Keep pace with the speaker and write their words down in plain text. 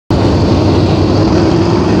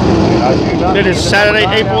It is Saturday,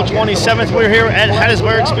 April 27th. We're here at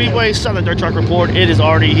Hattiesburg Speedway, Southern Dirt Track Report. It is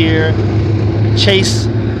already here. Chase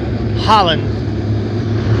Holland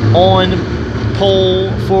on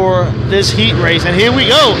pole for this heat race. And here we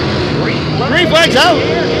go. Green flags out.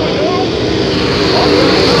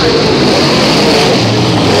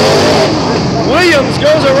 Williams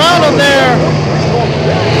goes around him there.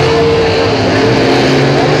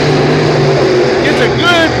 Gets a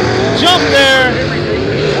good jump there.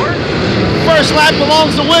 First lap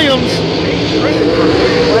belongs to Williams.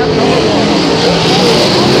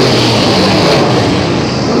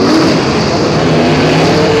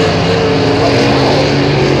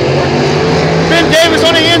 Ben Davis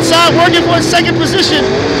on the inside working for his second position.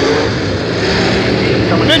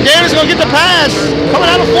 Ben Davis gonna get the pass. Coming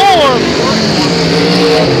out of four.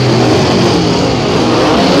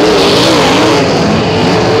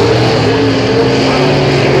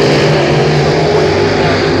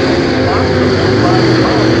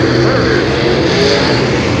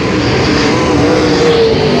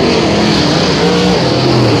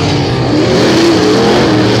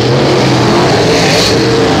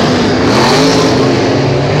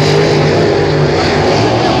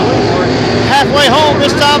 Halfway home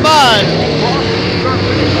this time by.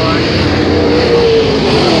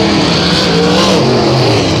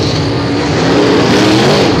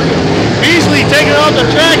 Beasley taking off the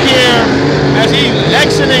track here as he's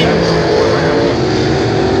exiting.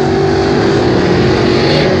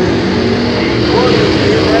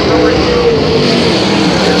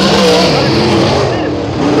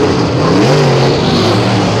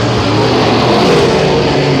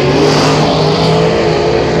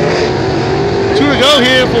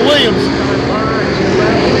 Here for Williams.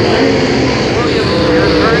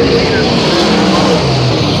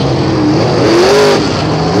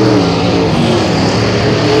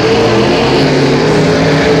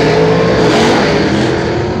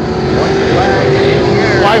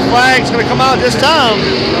 White flag's going to come out this time.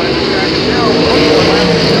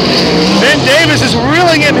 Ben Davis is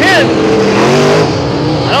reeling him in.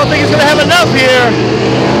 I don't think he's going to have enough here.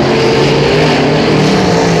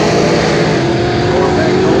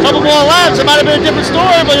 Couple more laps, it might have been a different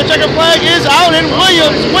story, but the checkered flag is out and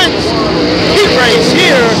Williams wins heat race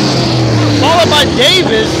here, followed by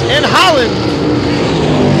Davis and Holland.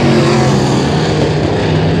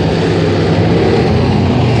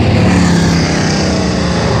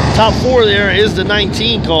 Top four there is the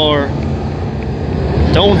 19 car.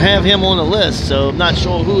 Don't have him on the list, so I'm not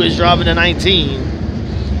sure who is driving the 19.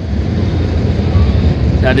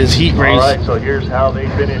 That is heat race. All right, so here's how they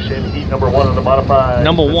finish in heat number one of the modified.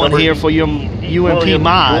 Number one here for your UMP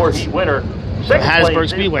mods. Your heat winner. Hattiesburg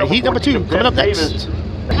Speedway. Heat number two coming up next. All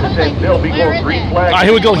right,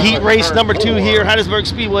 here we go. Heat race number two here, Hattiesburg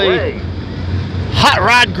Speedway. Hot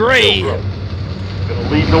Rod Gray. Gonna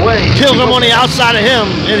lead the way. Pilgrim on the outside of him,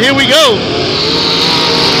 and here we go.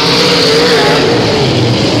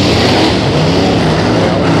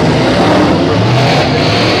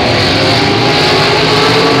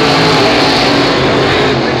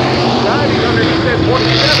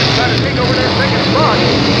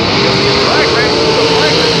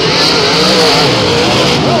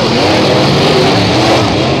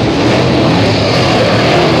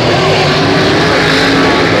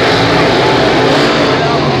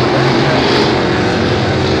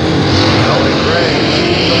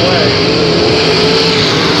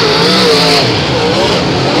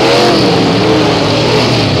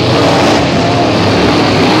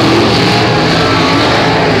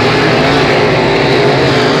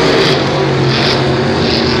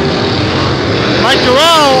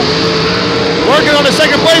 Working on the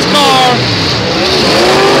second place car.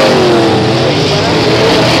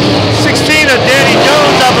 16 of Danny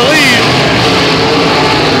Jones, I believe.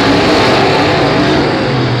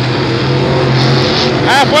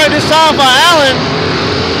 Halfway this time for Allen.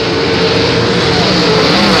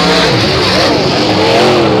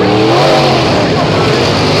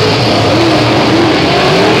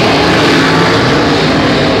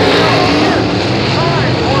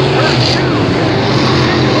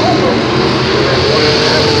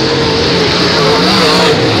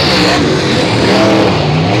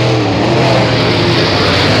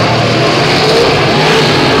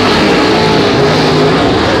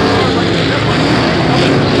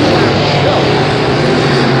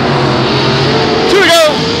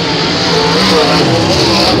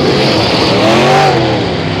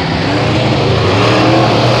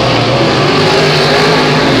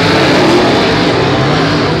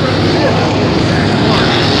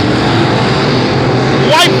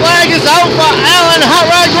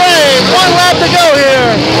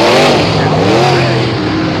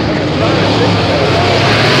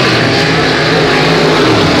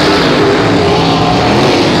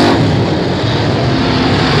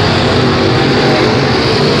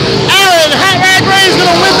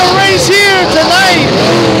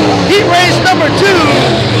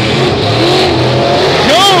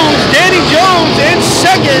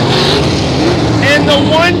 the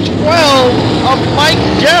 112 of Mike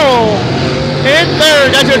Gerald in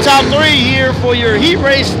third. That's your top three here for your heat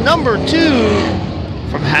race number 2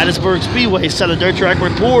 from Hattiesburg Speedway Southern Dirt Track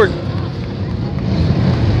Report.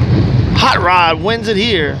 Hot Rod wins it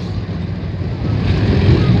here.